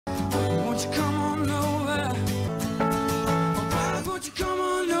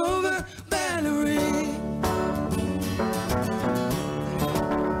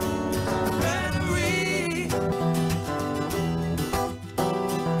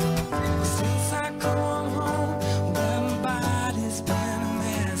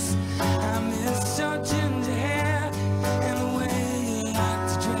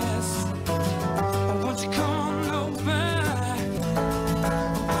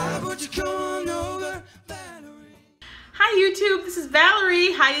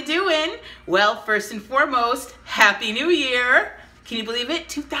Valerie. How you doing? Well, first and foremost, Happy New Year. Can you believe it?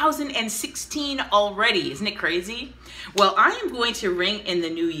 2016 already. Isn't it crazy? Well, I am going to ring in the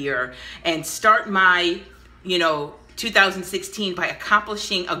new year and start my, 2016 by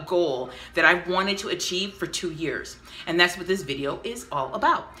accomplishing a goal that I've wanted to achieve for 2 years. And that's what this video is all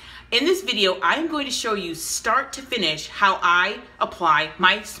about. In this video, I'm going to show you start to finish how I apply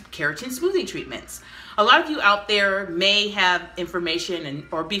my keratin smoothing treatments. A lot of you out there may have information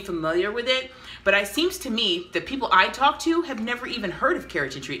or be familiar with it, but it seems to me that people I talk to have never even heard of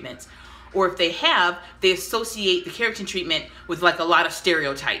keratin treatments. Or if they have, they associate the keratin treatment with like a lot of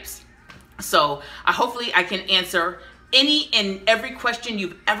stereotypes. So hopefully I can answer any and every question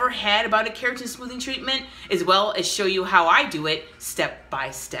you've ever had about a keratin smoothing treatment, as well as show you how I do it step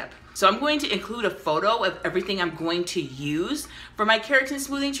by step. So I'm going to include a photo of everything I'm going to use for my keratin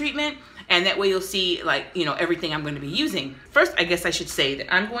smoothing treatment, and that way you'll see everything I'm going to be using. First, I guess I should say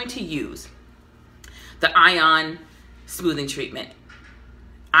that I'm going to use the Ion smoothing treatment,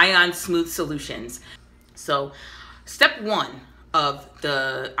 Ion Smooth Solutions. So step 1 of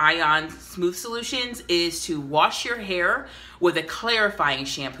the Ion Smooth Solutions is to wash your hair with a clarifying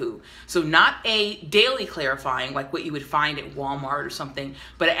shampoo. So not a daily clarifying like what you would find at Walmart or something,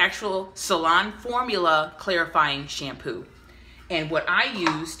 but an actual salon formula clarifying shampoo. And what I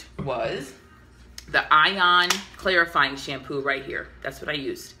used was the Ion clarifying shampoo right here. That's what I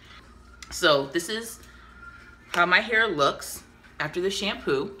used. So this is how my hair looks after the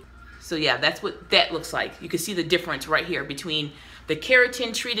shampoo. So yeah, that's what that looks like. You can see the difference right here between the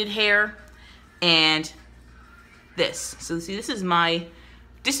keratin treated hair and this. So see, this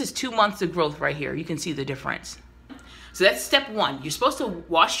is 2 months of growth right here. You can see the difference. So that's step 1. You're supposed to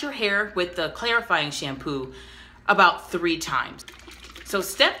wash your hair with the clarifying shampoo about 3 times. So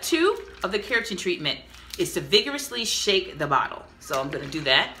step 2 of the keratin treatment is to vigorously shake the bottle. So I'm gonna do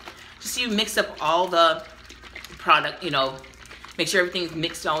that. Just so you mix up all the product, make sure everything's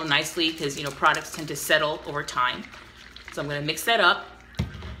mixed all nicely, because products tend to settle over time. So I'm gonna mix that up.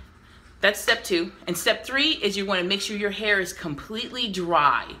 That's step 2. And step 3 is you wanna make sure your hair is completely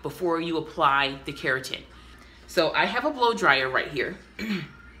dry before you apply the keratin. So I have a blow dryer right here,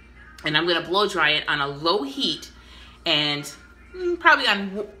 and I'm gonna blow dry it on a low heat and probably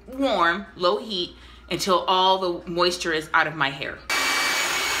on warm, low heat until all the moisture is out of my hair.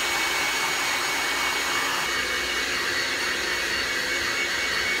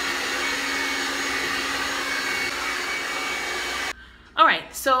 All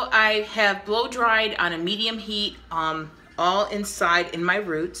right, so I have blow dried on a medium heat, all inside in my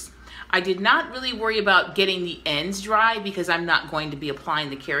roots. I did not really worry about getting the ends dry because I'm not going to be applying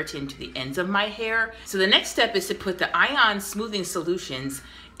the keratin to the ends of my hair. So the next step is to put the Ion Smoothing Solutions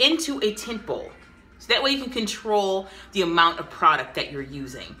into a tint bowl. So that way you can control the amount of product that you're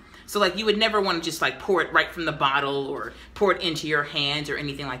using. So like you would never want to just like pour it right from the bottle or pour it into your hands or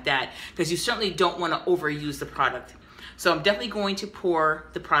anything like that, because you certainly don't want to overuse the product. So I'm definitely going to pour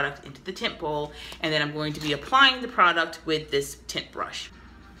the product into the tint bowl, and then I'm going to be applying the product with this tint brush.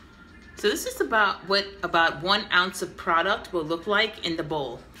 So this is about what about 1 ounce of product will look like in the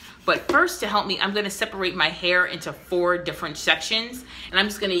bowl. But first, to help me, I'm going to separate my hair into 4 different sections, and I'm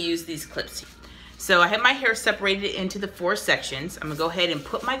just going to use these clips. So I have my hair separated into the 4 sections. I'm going to go ahead and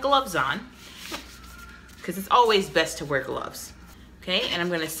put my gloves on, because it's always best to wear gloves. Okay, and I'm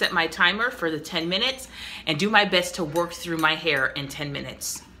going to set my timer for the 10 minutes and do my best to work through my hair in 10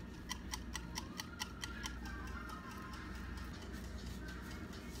 minutes.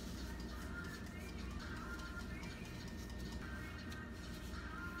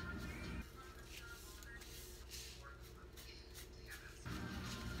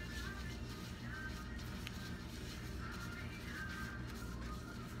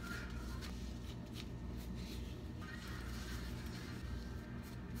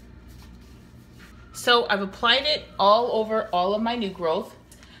 So I've applied it all over all of my new growth.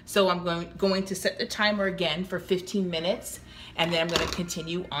 So I'm going to set the timer again for 15 minutes, and then I'm going to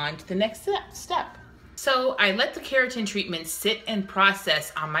continue on to the next step. So I let the keratin treatment sit and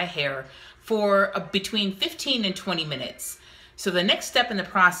process on my hair for between 15 and 20 minutes. So the next step in the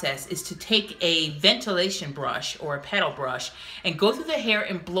process is to take a ventilation brush or a paddle brush and go through the hair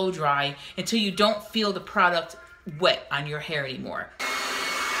and blow dry until you don't feel the product wet on your hair anymore.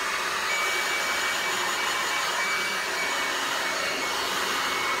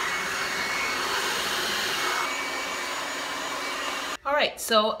 All right,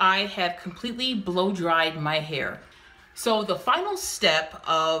 so I have completely blow dried my hair. So the final step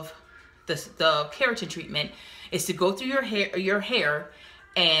of the keratin treatment is to go through your hair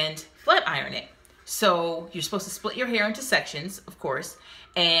and flat iron it. So you're supposed to split your hair into sections, of course,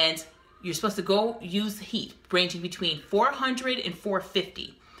 and you're supposed to go use heat ranging between 400 and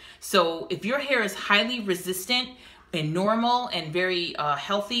 450. So if your hair is highly resistant and normal and very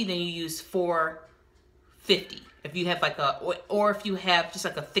healthy, then you use 450. If you have like or if you have just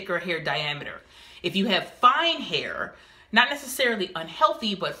like a thicker hair diameter. If you have fine hair, not necessarily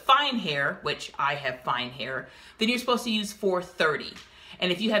unhealthy, but fine hair, which I have fine hair, then you're supposed to use 430.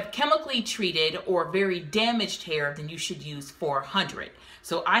 And if you have chemically treated or very damaged hair, then you should use 400.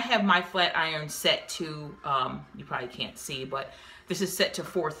 So I have my flat iron set to, you probably can't see, but this is set to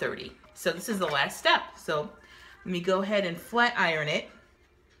 430. So this is the last step. So let me go ahead and flat iron it.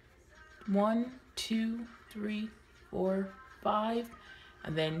 1, 2, 3, 4, 5,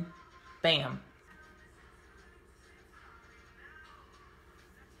 and then bam.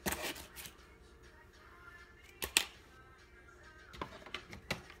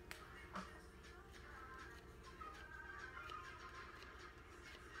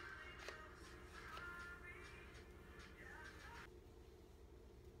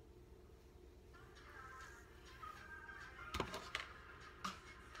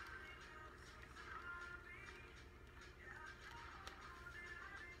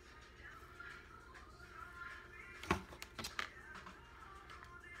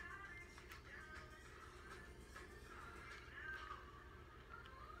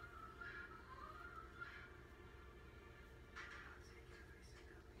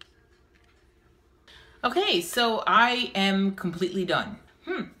 Okay, so I am completely done.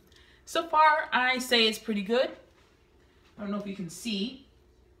 So far, I say it's pretty good. I don't know if you can see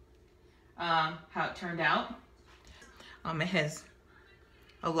how it turned out. It has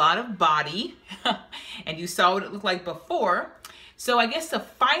a lot of body, and you saw what it looked like before. So I guess the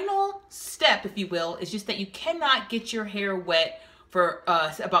final step, if you will, is just that you cannot get your hair wet for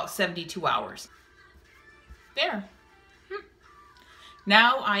about 72 hours. There.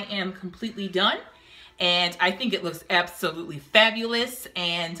 Now I am completely done. And I think it looks absolutely fabulous.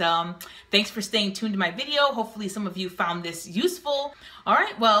 And thanks for staying tuned to my video. Hopefully some of you found this useful. All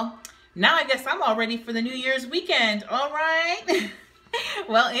right, well, now I guess I'm all ready for the New Year's weekend. All right.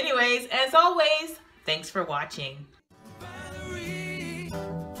 Well, anyways, as always, thanks for watching.